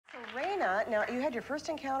Rayna, now you had your first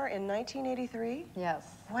encounter in 1983? Yes.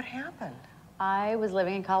 What happened? I was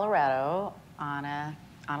living in Colorado on a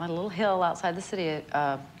little hill outside the city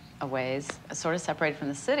a ways, sort of separated from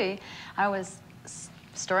the city. I was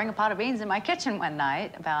stirring a pot of beans in my kitchen one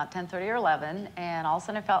night, about 10:30 or 11, and all of a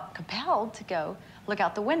sudden I felt compelled to go look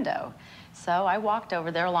out the window. So I walked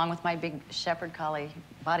over there along with my big shepherd collie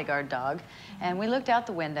bodyguard dog, and we looked out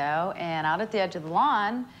the window, and out at the edge of the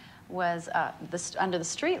lawn was, under the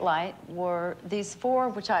street light, were these four,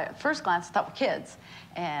 which I at first glance thought were kids.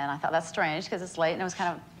 And I thought, that's strange, because it's late, and it was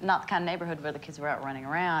kind of not the kind of neighborhood where the kids were out running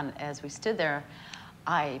around. As we stood there,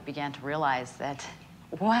 I began to realize that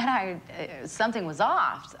something was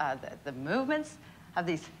off. The movements of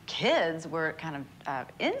these kids were kind of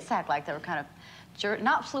insect-like. They were kind of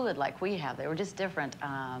not fluid like we have. They were just different.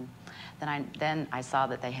 Then I saw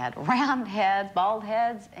that they had round heads, bald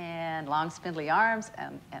heads, and long spindly arms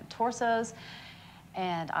and torsos.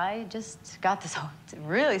 And I just got this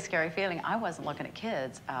really scary feeling. I wasn't looking at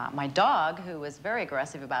kids. My dog, who was very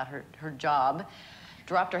aggressive about her job,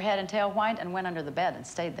 dropped her head and tail, whined, and went under the bed and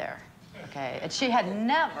stayed there. Okay, and she had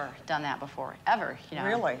never done that before, ever, you know.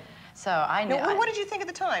 Really? So I knew. Now, what did you think at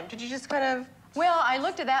the time? Did you just kind of... Well, I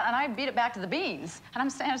looked at that, and I beat it back to the beans. And I'm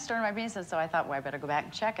standing stirring my beans, and so I thought, well, I better go back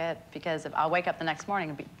and check it, because if I'll wake up the next morning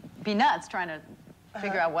and be nuts trying to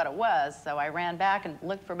figure out what it was. So I ran back and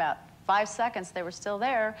looked for about 5 seconds. They were still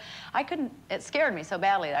there. I couldn't, it scared me so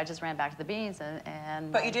badly, I just ran back to the beans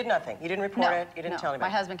and But you did nothing? You didn't report it? You didn't tell anybody?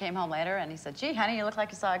 My husband came home later, and he said, gee, honey, you look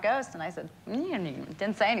like you saw a ghost. And I said, and he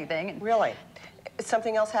didn't say anything. Really?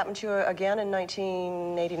 Something else happened to you again in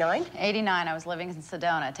 1989? 89, I was living in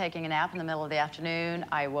Sedona, taking a nap in the middle of the afternoon.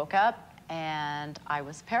 I woke up, and I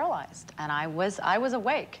was paralyzed. And I was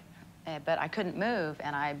awake, but I couldn't move.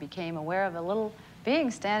 And I became aware of a little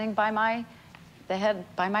being standing by my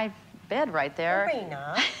bed right there.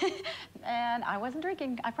 Rayna. And I wasn't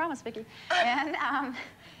drinking, I promise, Vicki. And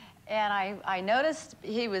I noticed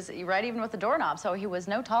he was right even with the doorknob, so he was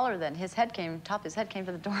no taller than top of his head came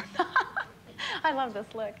to the doorknob. I love this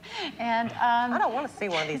look. And I don't want to see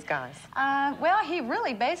one of these guys. well, he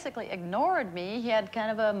really basically ignored me. He had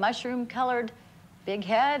kind of a mushroom-colored big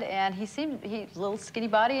head, and he was a little skinny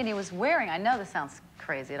body, and he was wearing, I know this sounds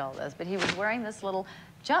crazy, it all does, but he was wearing this little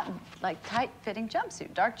tight-fitting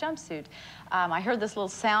jumpsuit, dark jumpsuit. I heard this little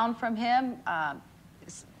sound from him.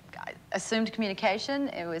 I assumed communication.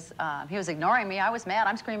 It was, he was ignoring me. I was mad.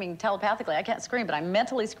 I'm screaming telepathically. I can't scream, but I'm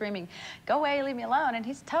mentally screaming, go away, leave me alone. And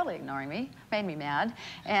he's totally ignoring me. Made me mad.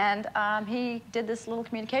 And he did this little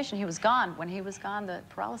communication. He was gone. When he was gone, the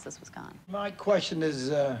paralysis was gone. My question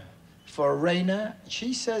is for Rayna.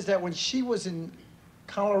 She says that when she was in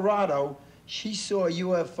Colorado, she saw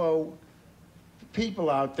UFO people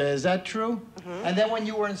out there. Is that true? Mm-hmm. And then when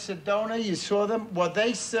you were in Sedona, you saw them. Were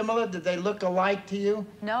they similar? Did they look alike to you?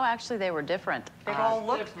 No, actually, they were different. They all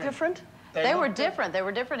looked different? They were different. They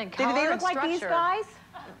were different in color Did they look and like structure. these guys?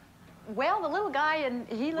 Well, the little guy, and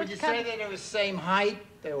he looked Would you say they were the same height?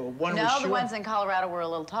 They were one was short? No, the ones in Colorado were a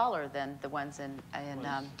little taller than the ones in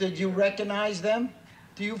Did you recognize them?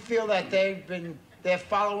 Do you feel that they're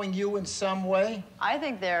following you in some way? I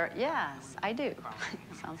think yes, I do.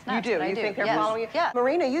 Sounds nuts, You do? But You think they're following you? Yeah.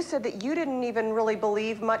 Marina, you said that you didn't even really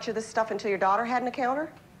believe much of this stuff until your daughter had an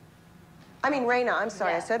encounter? I mean, Rayna, I'm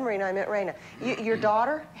sorry. Yes. I said Marina, I meant Rayna. Your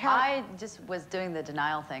daughter? I just was doing the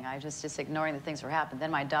denial thing. I was just ignoring the things that were happening.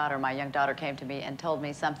 Then my young daughter came to me and told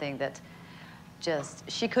me something that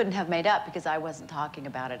she couldn't have made up because I wasn't talking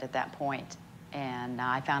about it at that point. And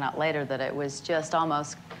I found out later that it was just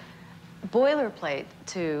almost boilerplate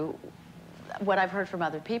to what I've heard from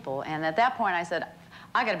other people. And at that point, I said,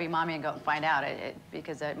 I got to be mommy and go and find out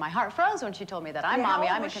because my heart froze when she told me that I'm mommy.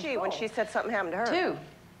 How old was she when she said something happened to her? 2.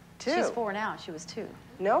 2? She's 4 now. She was 2.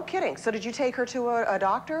 No kidding. So did you take her to a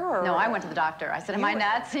doctor? Or? No, I went to the doctor. I said, am I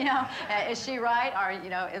nuts? You know, is she right? Or, you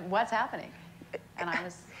know, what's happening? And I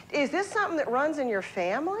was... Is this something that runs in your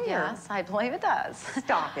family? Yes, I believe it does.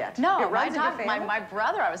 Stop it. No, it runs in your family? My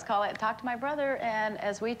brother, I talked to my brother, and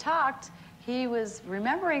as we talked, he was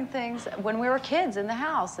remembering things when we were kids in the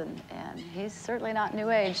house, and he's certainly not new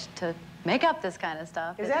age to make up this kind of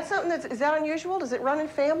stuff. Is that something is that unusual? Does it run in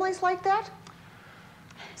families like that?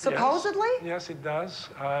 Supposedly? Yes, it does.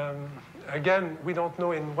 Again, we don't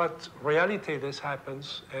know in what reality this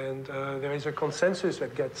happens, and there is a consensus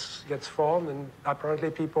that gets formed, and apparently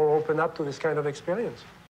people open up to this kind of experience.